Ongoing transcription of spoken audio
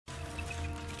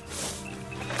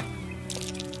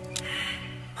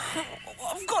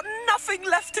nothing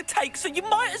left to take, so you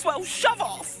might as well shove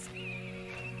off.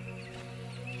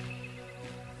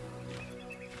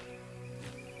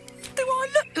 Do I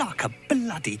look like a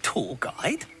bloody tour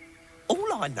guide?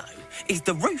 All I know is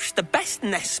the roof's the best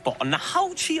nest spot on the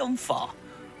whole Chionfa.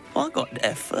 I got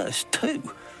there first too,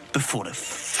 before the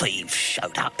thieves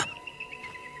showed up.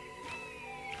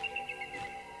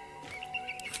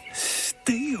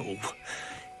 Still,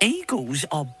 eagles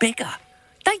are bigger.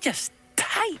 They just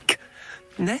take.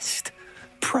 Nest,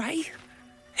 prey,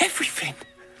 everything.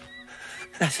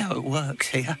 That's how it works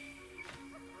here.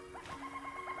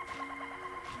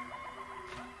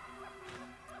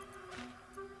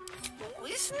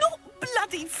 It's not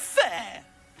bloody fair.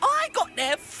 I got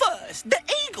there first. The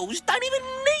eagles don't even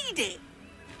need it.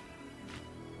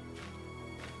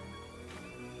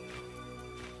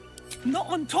 Not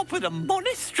on top of the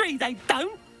monastery, they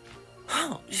don't.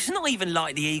 It's not even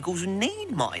like the eagles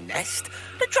need my nest.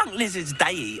 The drunk lizards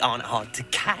they eat aren't hard to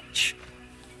catch.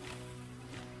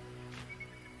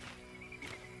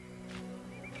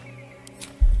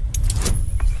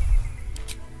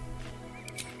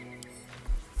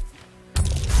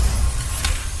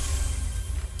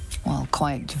 While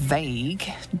quite vague,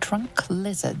 drunk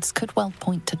lizards could well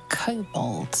point to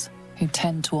kobolds, who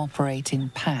tend to operate in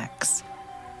packs.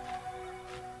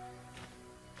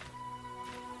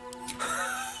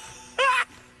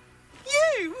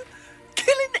 You?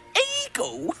 Kill an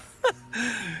eagle?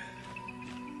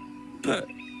 But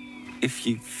if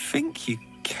you think you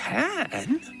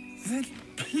can, then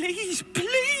please,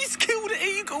 please kill the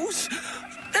eagles.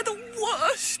 They're the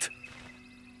worst.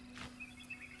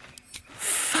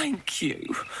 Thank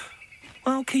you.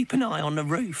 I'll keep an eye on the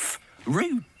roof.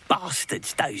 Rude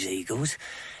bastards, those eagles.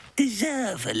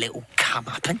 Deserve a little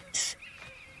comeuppance.